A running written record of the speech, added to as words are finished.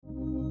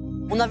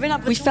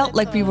We felt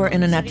like we were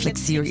in a Netflix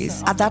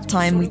series. At that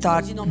time, we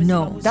thought,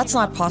 no, that's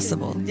not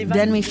possible.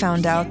 Then we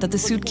found out that the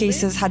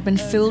suitcases had been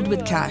filled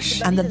with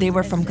cash and that they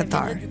were from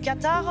Qatar.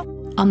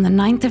 On the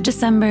 9th of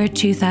December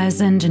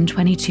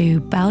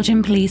 2022,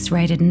 Belgian police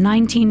raided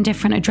 19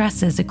 different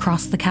addresses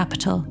across the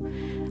capital,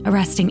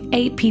 arresting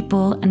 8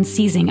 people and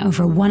seizing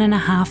over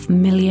 €1.5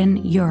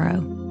 million.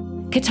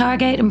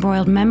 Qatargate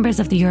embroiled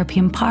members of the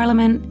European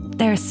Parliament,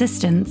 their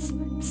assistants,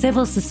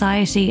 civil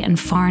society and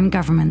foreign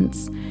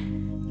governments.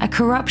 A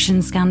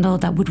corruption scandal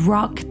that would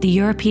rock the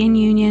European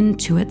Union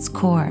to its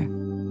core.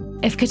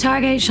 If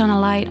Qatargate shone a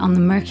light on the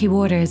murky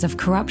waters of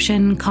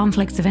corruption,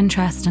 conflicts of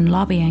interest and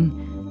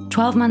lobbying,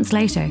 12 months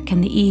later,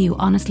 can the EU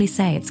honestly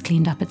say it's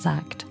cleaned up its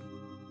act?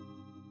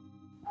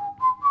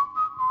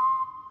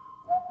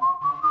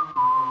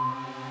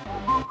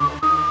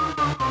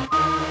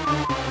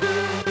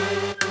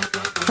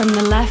 From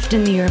the left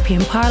in the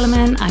European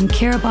Parliament, I'm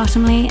Ciara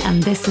Bottomley,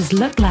 and this is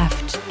Look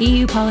Left,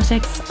 EU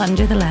politics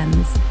under the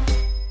lens.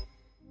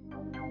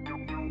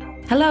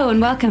 Hello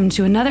and welcome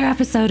to another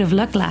episode of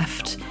Look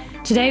Left.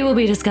 Today we'll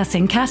be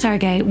discussing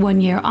Qatargate 1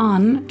 year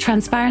on,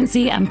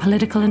 transparency and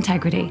political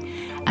integrity.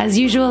 As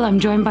usual, I'm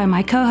joined by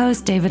my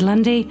co-host David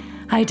Lundy.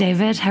 Hi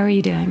David, how are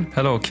you doing?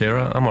 Hello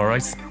Ciara, I'm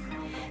alright.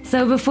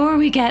 So before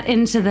we get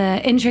into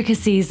the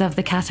intricacies of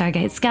the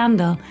Qatargate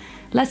scandal,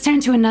 let's turn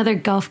to another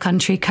Gulf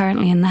country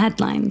currently in the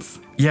headlines.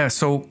 Yeah,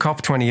 so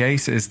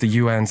COP28 is the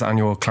UN's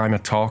annual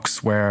climate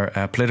talks where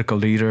political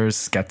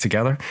leaders get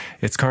together.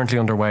 It's currently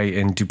underway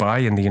in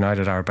Dubai in the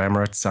United Arab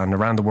Emirates, and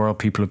around the world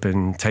people have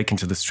been taken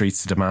to the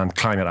streets to demand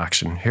climate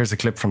action. Here's a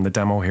clip from the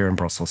demo here in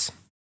Brussels.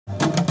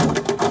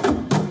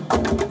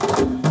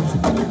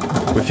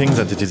 We think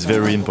that it is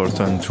very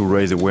important to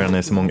raise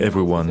awareness among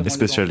everyone,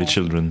 especially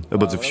children,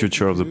 about the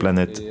future of the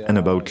planet and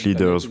about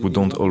leaders who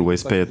don't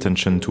always pay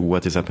attention to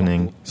what is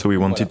happening. So we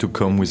wanted to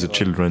come with the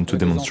children to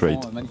demonstrate.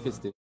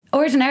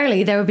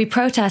 Ordinarily, there would be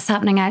protests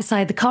happening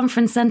outside the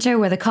conference centre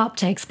where the COP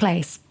takes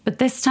place. But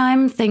this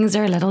time, things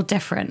are a little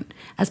different,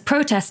 as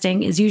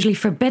protesting is usually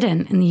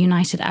forbidden in the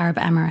United Arab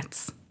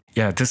Emirates.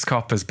 Yeah, this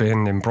COP has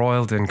been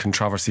embroiled in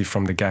controversy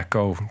from the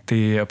get-go.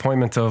 The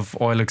appointment of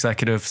oil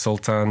executive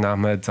Sultan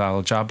Ahmed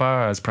Al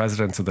Jaber as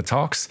president of the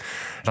talks,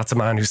 that's a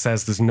man who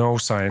says there's no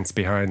science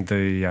behind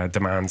the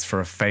demands for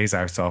a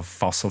phase-out of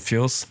fossil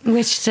fuels.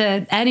 Which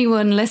to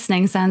anyone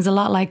listening sounds a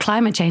lot like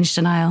climate change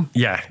denial.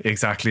 Yeah,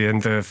 exactly.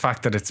 And the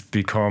fact that it's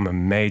become a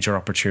major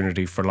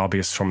opportunity for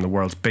lobbyists from the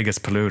world's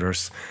biggest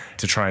polluters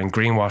to try and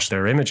greenwash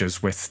their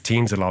images with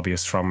teams of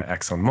lobbyists from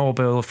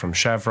ExxonMobil, from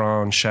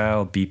Chevron,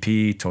 Shell,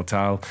 BP,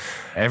 Total,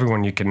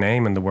 everyone you can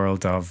name in the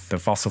world of the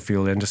fossil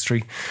fuel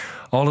industry.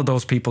 All of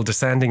those people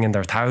descending in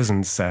their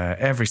thousands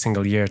every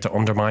single year to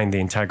undermine the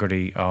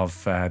integrity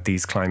of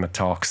these climate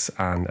talks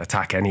and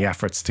attack any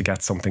efforts to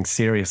get something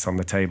serious on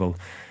the table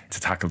to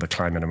tackle the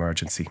climate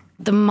emergency.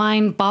 The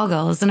mind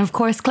boggles. And of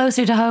course,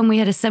 closer to home, we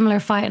had a similar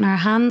fight in our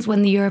hands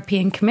when the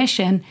European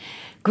Commission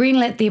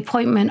greenlit the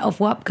appointment of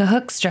Wopke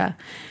Hoekstra,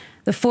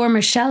 the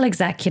former Shell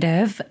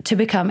executive, to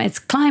become its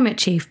climate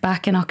chief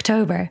back in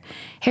October.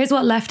 Here's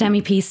what Left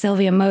MEP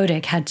Sylvia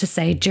Modig had to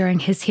say during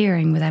his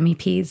hearing with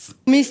MEPs.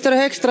 Mr.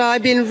 Hoekstra,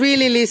 I've been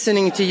really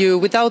listening to you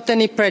without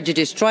any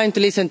prejudice, trying to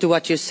listen to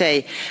what you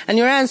say. And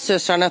your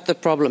answers are not the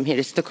problem here.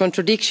 It's the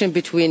contradiction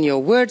between your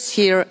words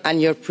here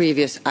and your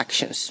previous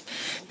actions.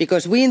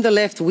 Because we in the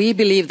left, we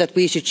believe that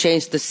we should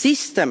change the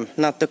system,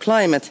 not the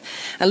climate.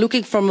 And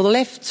looking from the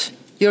left,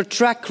 your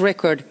track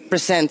record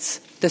presents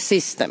the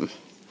system.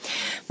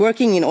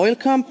 Working in oil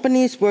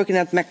companies, working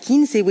at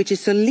McKinsey, which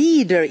is a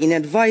leader in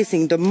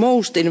advising the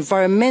most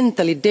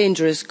environmentally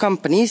dangerous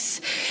companies,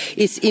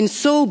 is in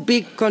so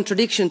big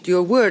contradiction to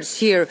your words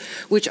here,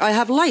 which I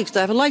have liked.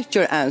 I have liked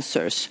your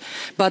answers.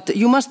 But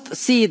you must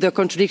see the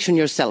contradiction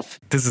yourself.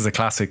 This is a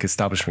classic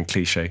establishment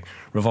cliche.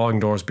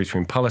 Revolving doors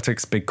between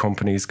politics, big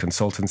companies,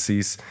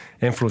 consultancies.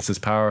 Influence is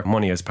power,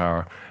 money is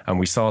power. And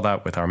we saw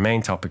that with our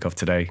main topic of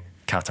today,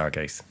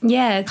 Qatargate.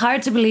 Yeah, it's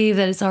hard to believe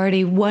that it's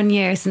already 1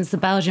 year since the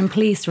Belgian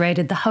police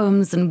raided the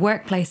homes and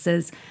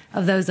workplaces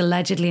of those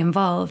allegedly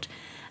involved.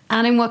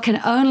 And in what can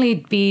only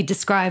be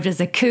described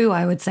as a coup,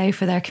 I would say,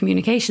 for their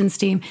communications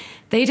team,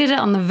 they did it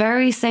on the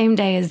very same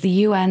day as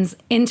the UN's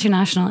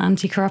International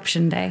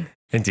Anti-Corruption Day.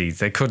 Indeed,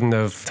 they couldn't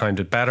have timed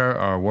it better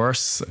or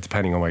worse,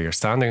 depending on where you're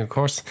standing, of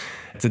course.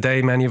 It's a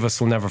day many of us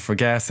will never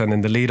forget, and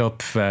in the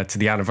lead-up to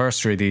the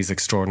anniversary of these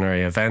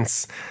extraordinary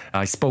events,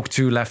 I spoke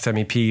to Left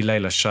MEP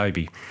Leila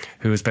Shaibi,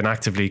 who has been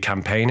actively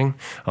campaigning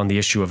on the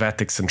issue of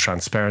ethics and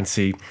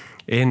transparency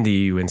in the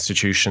EU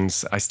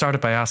institutions. I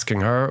started by asking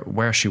her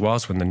where she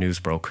was when the news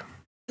broke.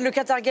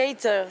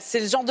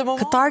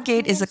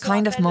 Qatargate is a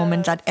kind of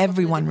moment that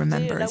everyone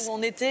remembers.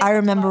 I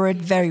remember it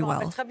very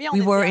well.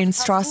 We were in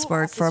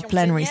Strasbourg for a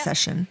plenary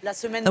session,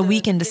 a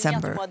week in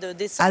December.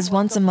 As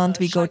once a month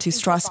we go to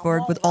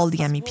Strasbourg with all the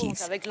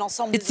MEPs.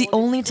 It's the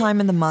only time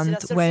in the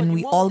month when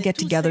we all get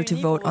together to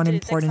vote on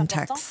important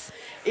texts.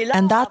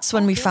 And that's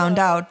when we found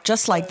out,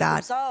 just like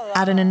that,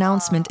 at an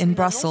announcement in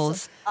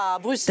Brussels,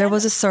 there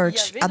was a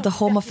search at the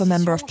home of a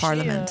member of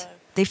parliament.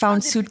 They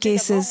found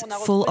suitcases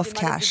full of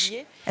cash.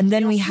 And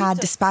then we had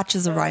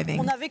dispatches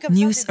arriving,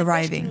 news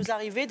arriving.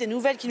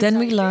 Then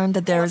we learned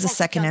that there is a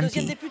second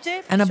MP.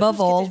 And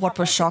above all, what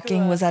was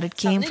shocking was that it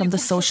came from the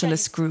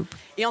socialist group.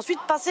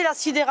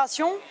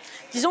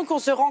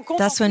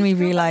 That's when we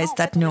realized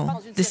that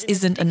no, this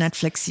isn't a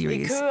Netflix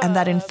series, and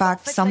that in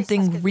fact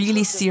something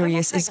really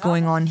serious is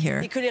going on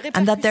here,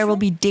 and that there will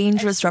be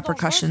dangerous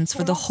repercussions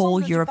for the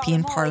whole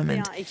European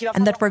Parliament,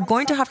 and that we're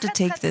going to have to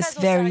take this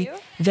very,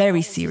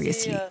 very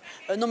seriously.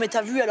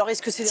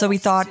 So we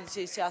thought,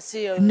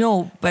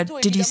 no, but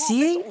did you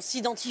see?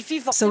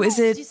 So is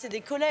it,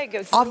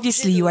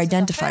 obviously you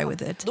identify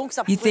with it.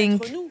 You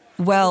think,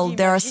 well,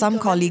 there are some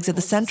colleagues at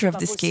the center of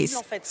this case,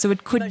 so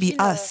it could be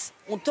us.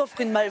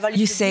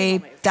 You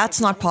say,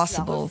 that's not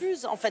possible.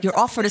 You're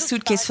offered a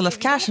suitcase full of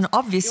cash and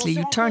obviously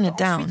you turn it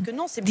down.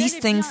 These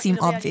things seem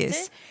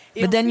obvious,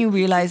 but then you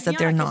realize that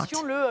they're not.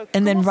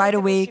 And then right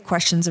away,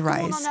 questions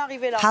arise.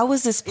 How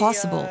is this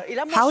possible?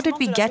 How did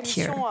we get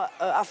here?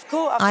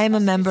 I am a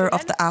member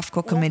of the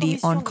AFCO Committee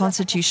on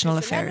Constitutional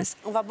Affairs.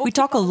 We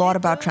talk a lot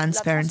about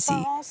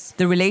transparency,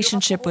 the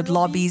relationship with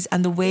lobbies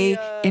and the way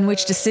in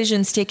which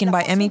decisions taken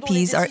by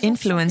MEPs are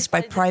influenced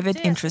by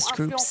private interest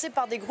groups.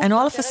 And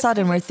all of a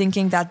sudden, we're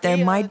thinking that there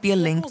might be a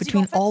link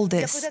between all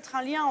this.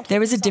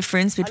 There is a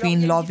difference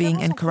between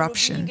lobbying and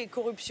corruption.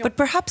 But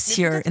perhaps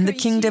here, in the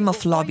kingdom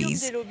of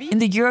lobbies, in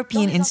the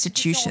European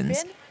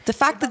institutions, the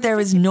fact that there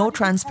is no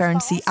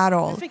transparency at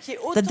all,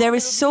 that there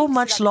is so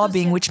much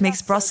lobbying which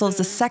makes Brussels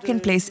the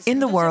second place in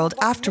the world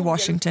after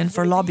Washington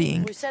for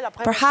lobbying,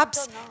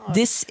 perhaps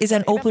this is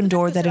an open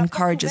door that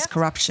encourages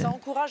corruption.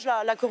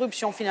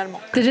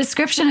 The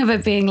description of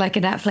it being like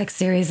a Netflix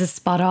series is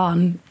spot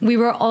on. We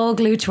were all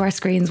glued to our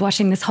screens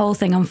watching this whole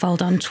thing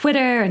unfold on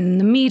Twitter and in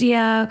the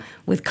media,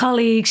 with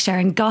colleagues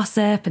sharing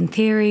gossip and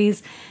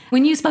theories.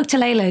 When you spoke to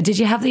Leila, did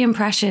you have the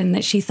impression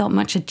that she thought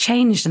much had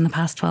changed in the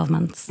past 12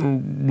 months?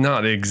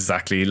 Not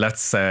exactly.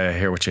 Let's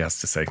hear what she has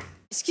to say.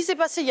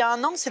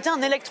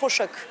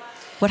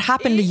 What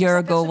happened a year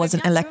ago was an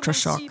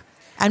electroshock.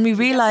 And we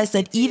realized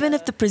that even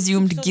if the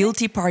presumed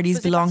guilty parties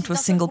belonged to a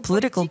single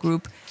political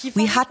group,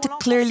 we had to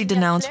clearly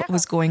denounce what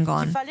was going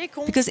on.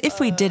 Because if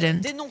we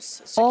didn't,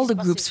 all the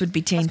groups would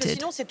be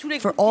tainted.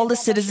 For all the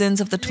citizens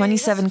of the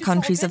 27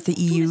 countries of the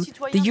EU,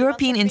 the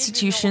European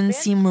institutions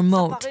seem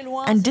remote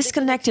and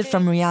disconnected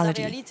from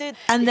reality.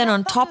 And then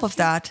on top of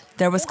that,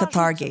 there was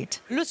Qatargate.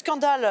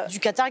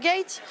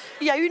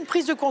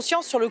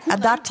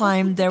 At that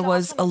time, there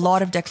was a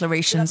lot of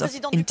declarations of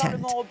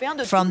intent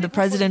from the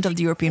President of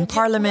the European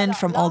Parliament,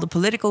 from all the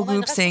political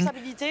groups saying,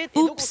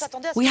 oops,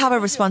 we have a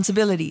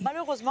responsibility.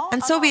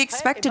 And so we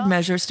expected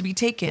measures to be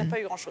taken.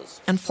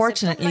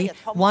 Unfortunately,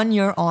 1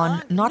 year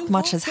on, not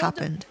much has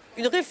happened.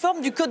 In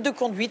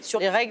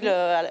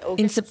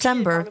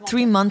September,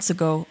 3 months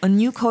ago, a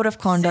new code of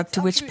conduct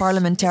to which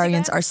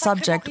parliamentarians are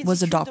subject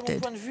was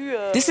adopted.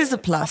 This is a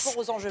plus,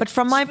 but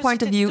from my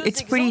point of view,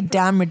 it's pretty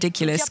damn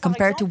ridiculous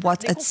compared to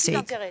what's at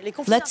stake.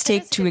 Let's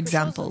take 2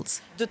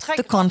 examples.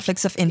 The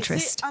conflicts of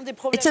interest.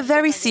 It's a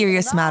very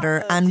serious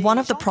matter and one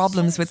of the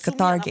problems with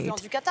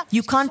Qatargate.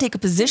 You can't take a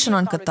position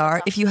on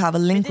Qatar if you have a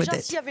link with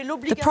it.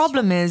 The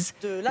problem is,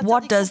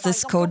 what does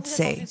this code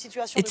say?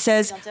 It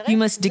says you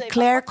must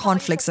declare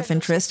conflicts of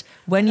interest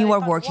when you are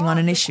working on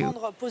an issue.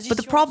 But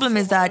the problem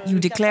is that you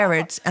declare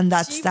it and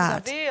that's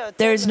that.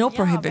 There is no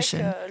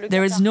prohibition.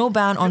 There is no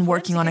ban on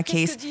working on a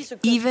case,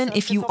 even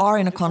if you are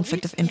in a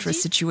conflict of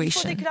interest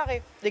situation.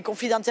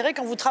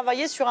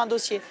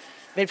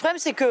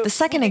 The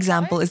second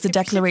example is the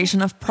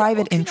declaration of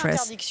private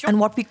interest and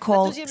what we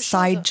call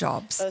side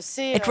jobs.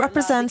 It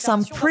represents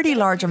some pretty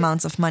large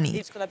amounts of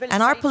money,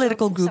 and our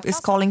political group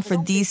is calling for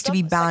these to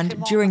be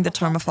banned during the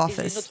term of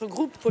office.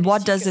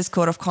 What does this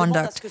code of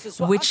conduct,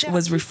 which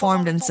was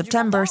reformed in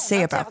September,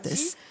 say about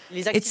this?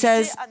 It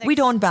says, we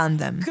don't ban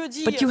them,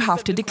 but you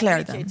have to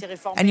declare them.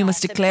 And you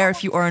must declare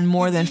if you earn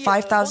more than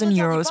 5,000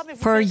 euros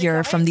per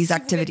year from these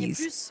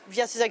activities.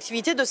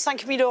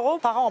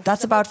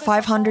 That's about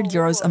 500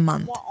 euros a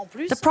month.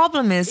 The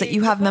problem is that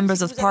you have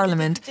members of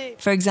parliament,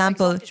 for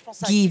example,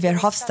 Guy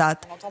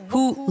Verhofstadt,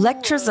 who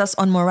lectures us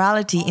on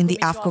morality in the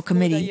AFCO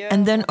committee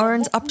and then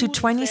earns up to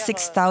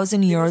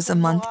 26,000 euros a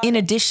month in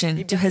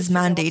addition to his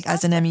mandate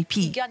as an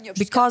MEP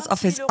because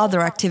of his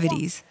other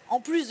activities. Or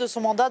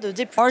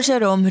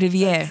Jérôme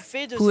Rivière,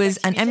 who is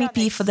an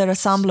MEP for the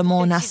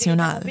Rassemblement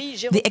National,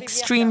 the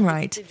extreme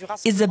right,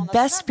 is the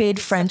best paid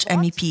French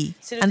MEP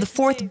and the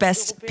 4th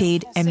best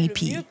paid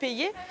MEP.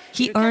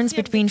 He earns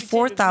between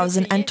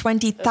 4,000 and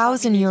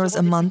 20,000 euros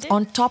a month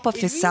on top of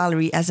his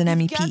salary as an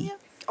MEP.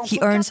 He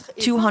earns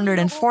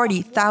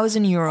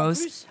 240,000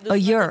 euros a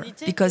year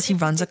because he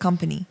runs a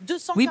company.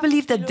 We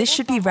believe that this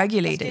should be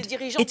regulated.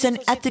 It's an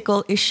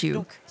ethical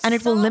issue, and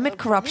it will limit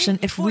corruption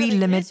if we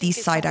limit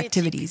these side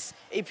activities.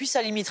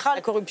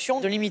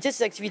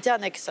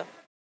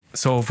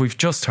 So if we've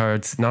just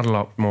heard not a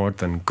lot more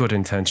than good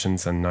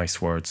intentions and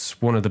nice words,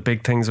 one of the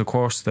big things, of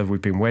course, that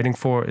we've been waiting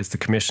for is the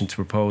Commission to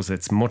propose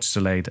its much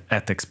delayed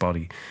ethics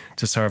body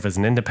to serve as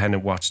an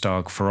independent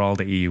watchdog for all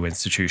the EU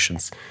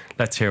institutions.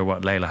 Let's hear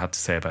what Leila had to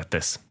say about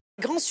this.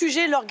 Big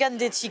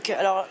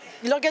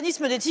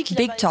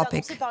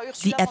topic,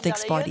 the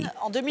ethics body.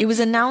 It was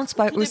announced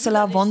by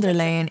Ursula von der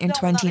Leyen in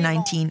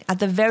 2019 at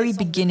the very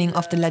beginning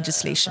of the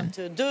legislation.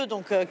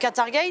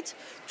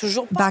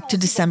 Back to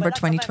December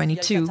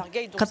 2022,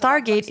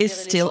 Qatargate is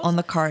still on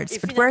the cards,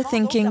 but we're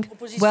thinking,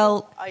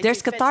 well,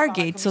 there's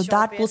Qatargate, so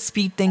that will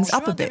speed things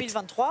up a bit.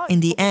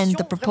 In the end,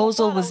 the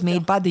proposal was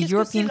made by the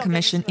European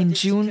Commission in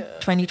June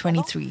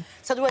 2023,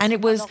 and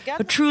it was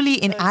a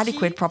truly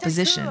inadequate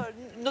proposition.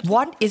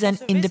 What is an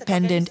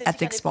independent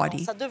ethics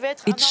body?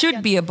 It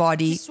should be a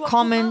body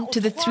common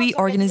to the three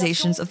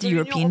organizations of the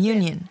European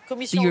Union: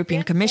 the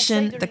European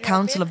Commission, the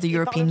Council of the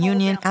European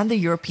Union, and the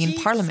European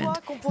Parliament,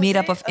 made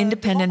up of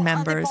independent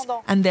members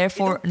and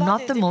therefore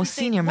not the most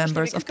senior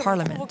members of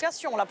Parliament.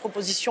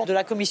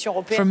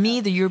 For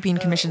me, the European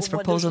Commission's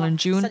proposal in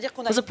June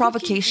was a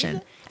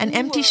provocation, an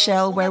empty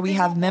shell where we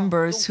have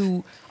members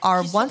who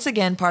are once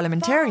again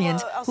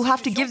parliamentarians who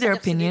have to give their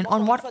opinion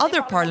on what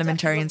other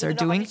parliamentarians are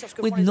doing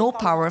with no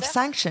power of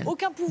sanction,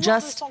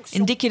 just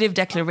indicative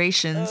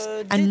declarations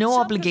and no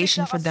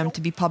obligation for them to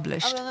be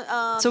published.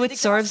 So it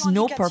serves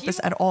no purpose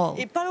at all.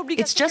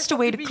 It's just a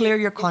way to clear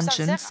your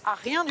conscience,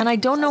 and I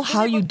don't know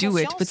how you do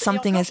it with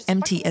something as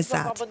empty as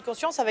that.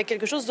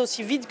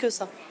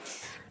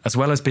 As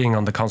well as being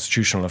on the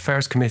Constitutional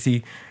Affairs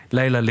Committee,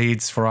 Leila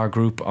leads for our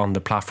group on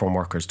the Platform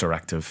Workers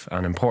Directive,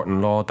 an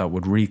important law that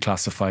would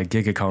reclassify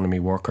gig economy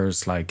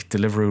workers like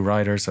Deliveroo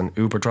riders and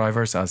Uber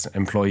drivers as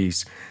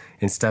employees,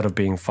 instead of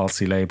being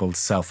falsely labelled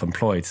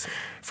self-employed.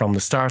 From the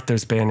start,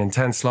 there's been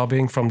intense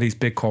lobbying from these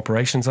big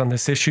corporations on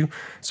this issue,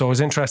 so I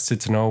was interested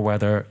to know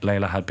whether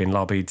Leila had been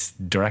lobbied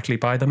directly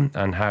by them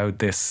and how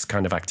this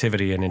kind of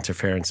activity and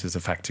interference is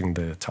affecting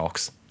the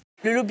talks.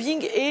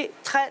 The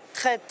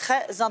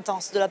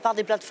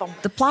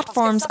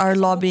platforms are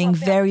lobbying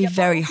very,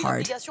 very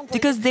hard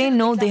because they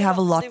know they have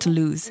a lot to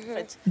lose.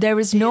 There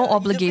is no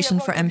obligation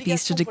for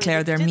MPs to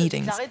declare their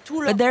meetings,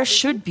 but there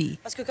should be,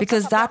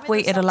 because that way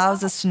it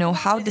allows us to know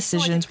how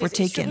decisions were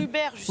taken.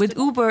 With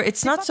Uber,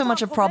 it's not so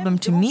much a problem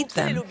to meet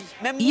them.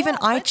 Even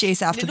I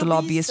chase after the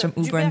lobbyists from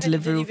Uber and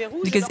Deliveroo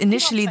because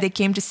initially they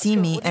came to see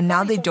me and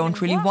now they don't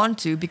really want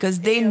to because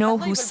they know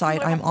whose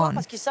side I'm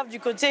on.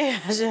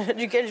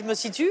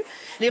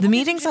 The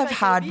meetings I've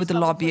had with the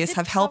lobbyists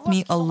have helped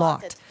me a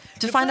lot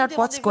to find out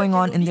what's going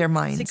on in their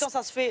minds.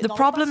 The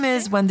problem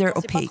is when they're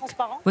opaque,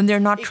 when they're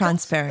not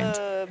transparent,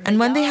 and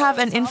when they have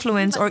an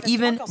influence or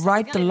even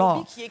write the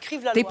law.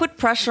 They put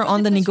pressure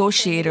on the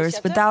negotiators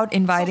without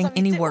inviting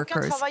any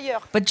workers,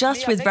 but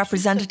just with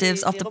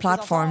representatives of the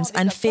platforms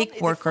and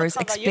fake workers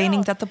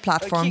explaining that the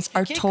platforms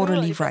are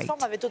totally right.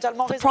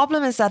 The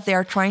problem is that they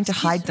are trying to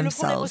hide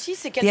themselves.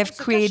 They have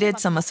created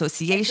some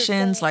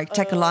associations like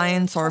Tech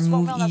Alliance or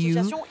Move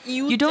EU.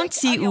 You don't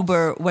see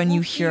Uber when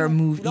you hear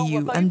Move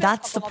EU, and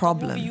that's the problem.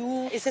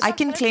 I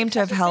can claim to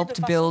have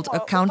helped build a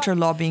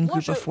counter-lobbying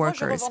group of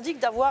workers.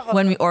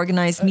 When we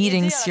organize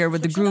meetings here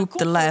with the group,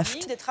 the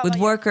left, with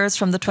workers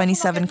from the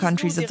 27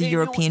 countries of the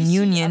European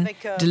Union,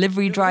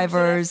 delivery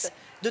drivers,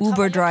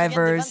 Uber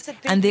drivers,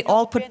 and they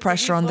all put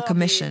pressure on the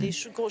Commission.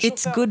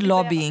 It's good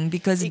lobbying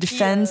because it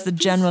defends the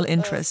general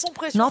interest,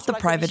 not the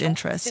private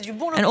interest,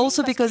 and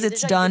also because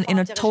it's done in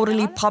a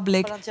totally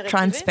public,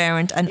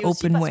 transparent and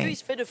open way.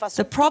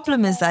 The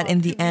problem is that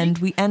in the end,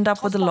 we end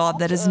up with a law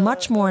that is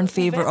much more in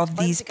favor of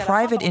these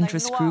private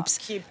interest groups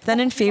than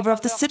in favor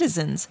of the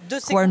citizens,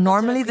 who are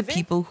normally the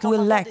people who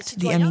elect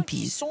the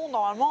MEPs.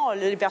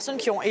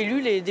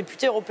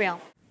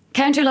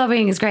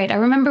 Counter-lobbying is great. I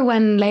remember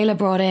when Leila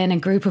brought in a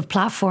group of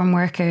platform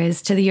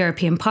workers to the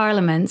European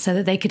Parliament so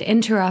that they could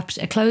interrupt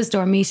a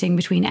closed-door meeting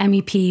between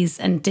MEPs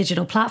and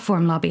digital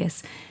platform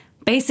lobbyists,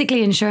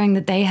 basically ensuring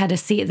that they had a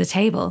seat at the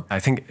table.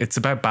 I think it's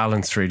about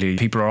balance, really.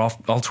 People are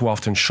all too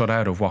often shut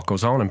out of what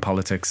goes on in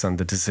politics and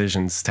the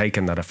decisions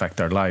taken that affect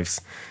their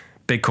lives.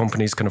 Big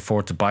companies can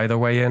afford to buy their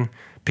way in.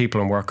 People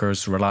and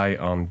workers rely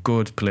on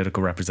good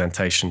political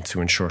representation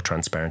to ensure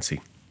transparency.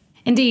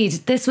 Indeed,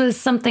 this was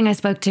something I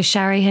spoke to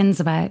Shari Hinz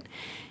about.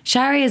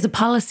 Shari is a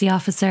policy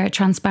officer at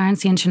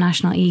Transparency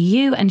International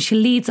EU and she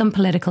leads on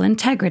political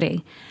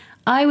integrity.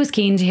 I was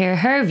keen to hear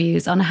her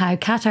views on how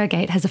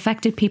Qatargate has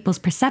affected people's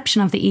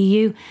perception of the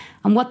EU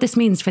and what this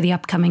means for the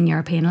upcoming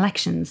European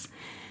elections.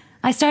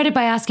 I started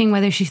by asking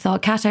whether she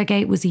thought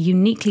Qatargate was a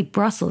uniquely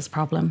Brussels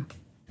problem.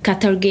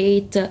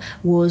 Qatargate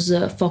was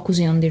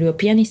focusing on the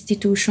European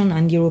institution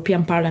and the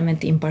European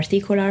Parliament in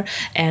particular,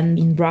 and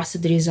in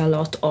Brussels there is a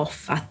lot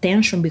of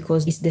attention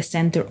because it's the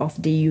center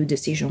of the EU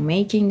decision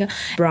making.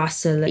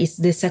 Brussels is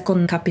the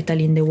second capital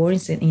in the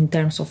world in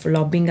terms of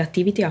lobbying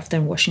activity after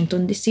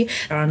Washington DC.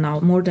 There are now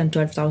more than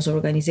 12,000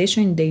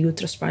 organizations in the EU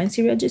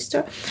Transparency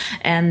Register,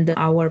 and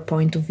our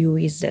point of view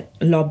is that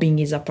lobbying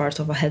is a part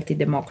of a healthy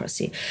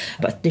democracy,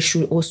 but there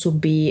should also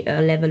be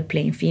a level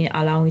playing field,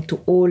 allowing to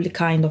all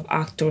kind of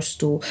actors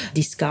to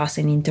discuss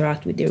and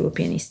interact with the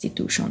European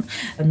institution,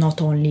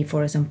 not only,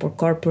 for example,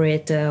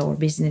 corporate or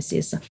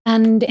businesses.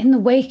 And in the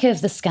wake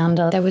of the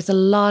scandal, there was a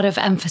lot of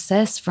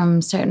emphasis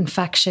from certain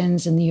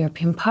factions in the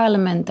European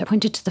Parliament that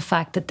pointed to the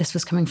fact that this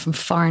was coming from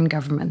foreign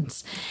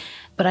governments.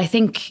 But I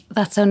think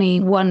that's only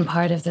one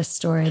part of this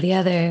story. The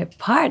other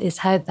part is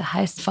how the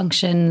House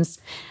functions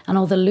and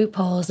all the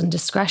loopholes and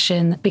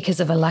discretion because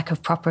of a lack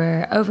of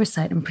proper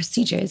oversight and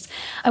procedures.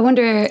 I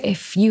wonder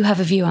if you have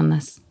a view on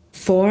this.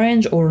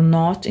 Foreign or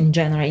not, in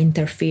general,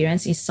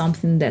 interference is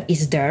something that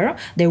is there.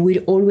 There will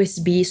always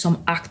be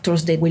some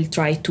actors that will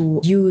try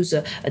to use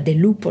the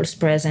loopholes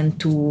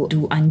present to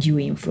do undue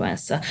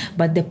influence.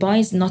 But the point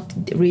is not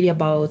really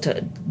about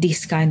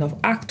this kind of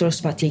actors,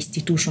 but the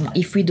institution.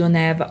 If we don't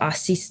have a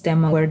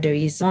system where there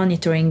is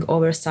monitoring,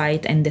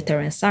 oversight, and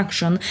deterrence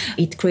action,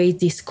 it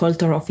creates this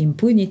culture of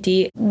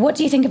impunity. What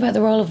do you think about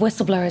the role of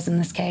whistleblowers in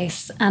this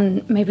case?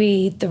 And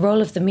maybe the role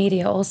of the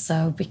media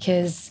also,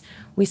 because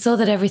we saw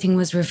that everything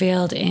was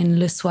revealed in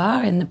Le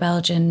Soir, in the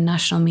Belgian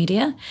national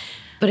media,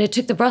 but it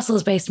took the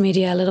Brussels-based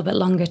media a little bit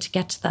longer to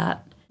get to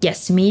that.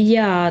 Yes,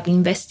 media,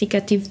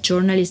 investigative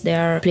journalists, they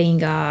are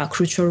playing a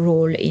crucial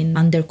role in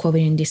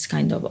uncovering this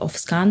kind of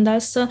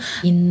scandals.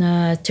 In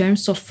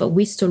terms of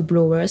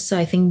whistleblowers,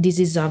 I think this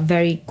is a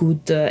very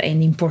good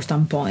and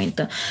important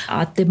point.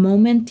 At the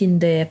moment in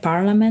the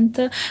parliament,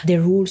 the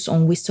rules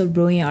on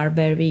whistleblowing are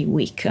very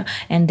weak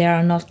and they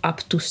are not up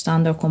to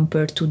standard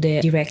compared to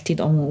the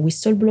directive on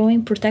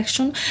whistleblowing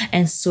protection.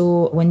 And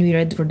so when we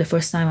read for the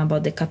first time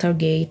about the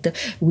Qatargate,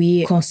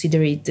 we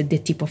consider it the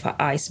tip of an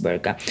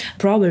iceberg.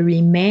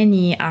 Probably many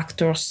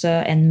actors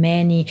and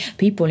many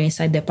people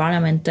inside the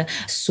parliament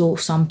saw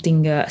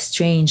something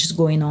strange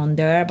going on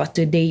there, but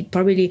they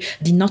probably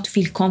did not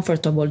feel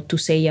comfortable to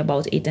say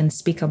about it and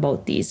speak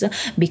about this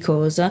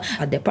because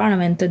at the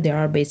parliament there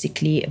are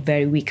basically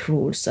very weak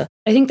rules.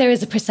 I think there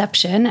is a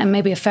perception, and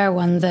maybe a fair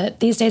one, that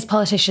these days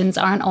politicians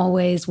aren't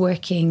always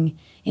working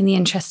in the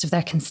interest of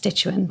their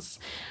constituents.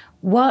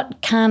 What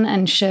can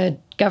and should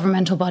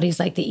governmental bodies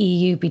like the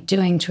EU be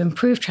doing to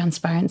improve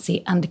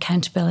transparency and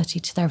accountability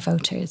to their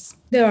voters?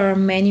 There are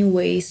many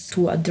ways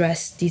to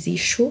address this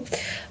issue,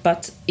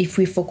 but if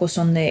we focus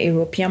on the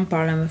European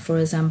Parliament, for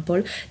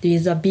example, there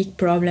is a big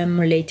problem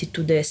related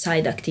to the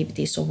side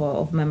activities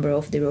of members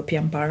of the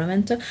European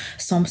Parliament.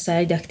 Some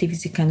side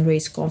activities can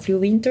raise conflict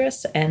of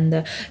interest,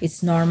 and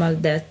it's normal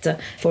that,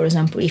 for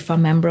example, if a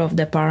member of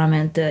the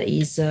Parliament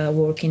is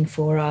working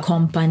for a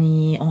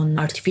company on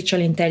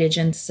artificial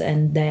intelligence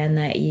and then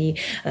he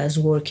is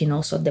working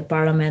also at the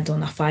Parliament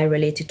on a file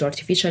related to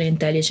artificial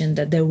intelligence,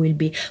 that there will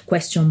be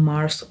question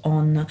marks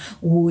on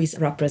who is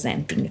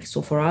representing.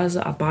 So for us,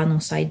 a ban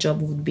on side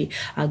job would be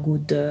a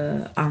good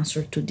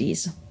answer to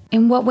this.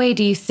 In what way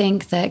do you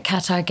think that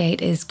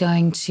Qatargate is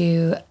going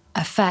to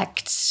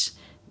affect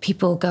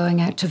people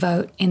going out to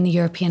vote in the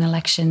European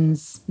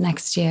elections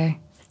next year?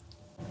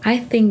 I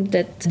think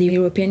that the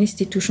European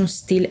institutions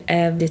still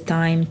have the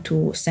time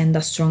to send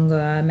a strong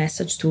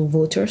message to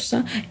voters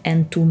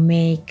and to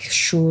make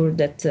sure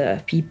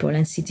that people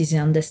and citizens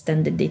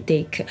understand that they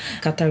take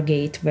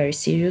Qatargate very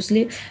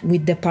seriously.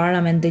 With the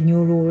Parliament, the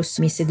new rules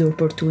missed the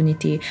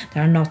opportunity.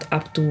 They are not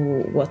up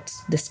to what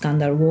the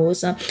scandal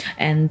was.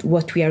 And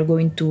what we are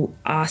going to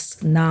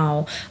ask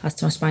now as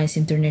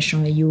Transparency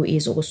International EU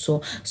is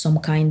also some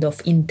kind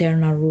of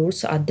internal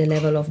rules at the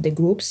level of the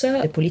groups,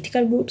 the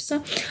political groups,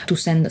 to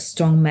send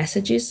strong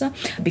messages,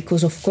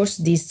 because of course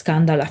this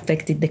scandal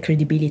affected the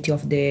credibility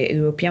of the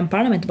European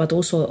Parliament, but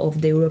also of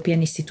the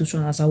European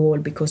institution as a whole,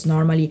 because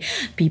normally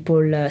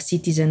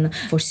citizens,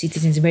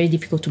 it's very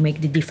difficult to make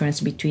the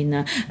difference between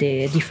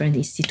the different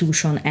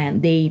institutions,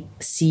 and they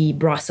see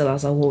Brussels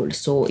as a whole.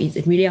 So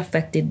it really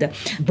affected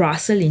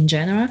Brussels in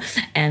general,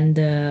 and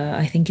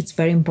I think it's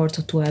very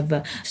important to have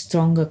a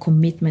strong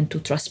commitment to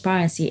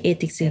transparency,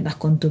 ethics and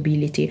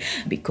accountability,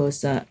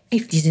 because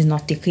if this is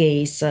not the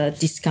case,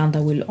 this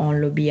scandal will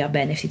only be a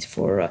benefit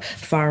for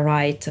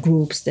far-right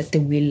groups that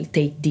will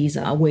take this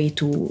away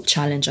to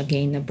challenge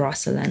again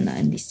Brussels and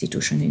the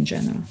institution in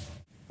general.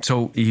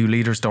 So EU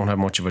leaders don't have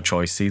much of a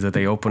choice. Either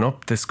they open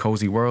up this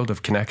cosy world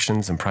of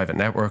connections and private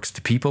networks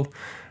to people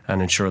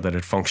and ensure that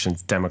it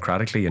functions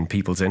democratically in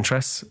people's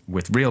interests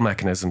with real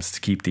mechanisms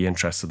to keep the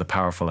interests of the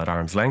powerful at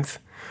arm's length,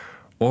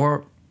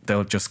 or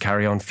they'll just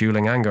carry on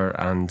fueling anger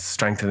and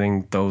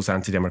strengthening those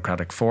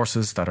anti-democratic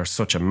forces that are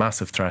such a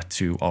massive threat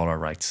to all our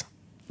rights.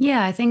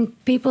 Yeah, I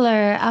think people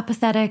are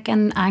apathetic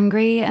and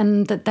angry,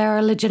 and that there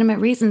are legitimate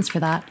reasons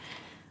for that.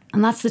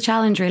 And that's the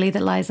challenge really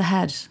that lies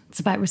ahead. It's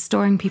about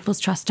restoring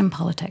people's trust in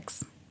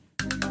politics.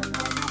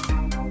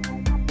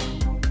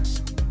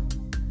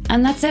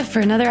 And that's it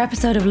for another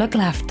episode of Look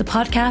Left, the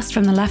podcast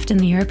from the left in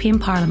the European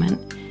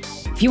Parliament.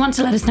 If you want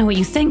to let us know what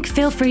you think,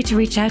 feel free to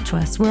reach out to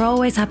us. We're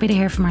always happy to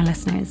hear from our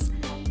listeners.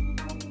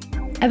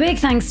 A big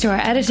thanks to our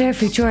editor,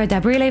 Futura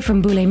Dabrile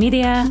from Boule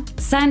Media,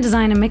 sound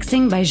design and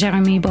mixing by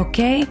Jeremy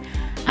Bouquet,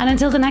 and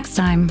until the next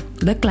time,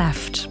 look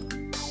left.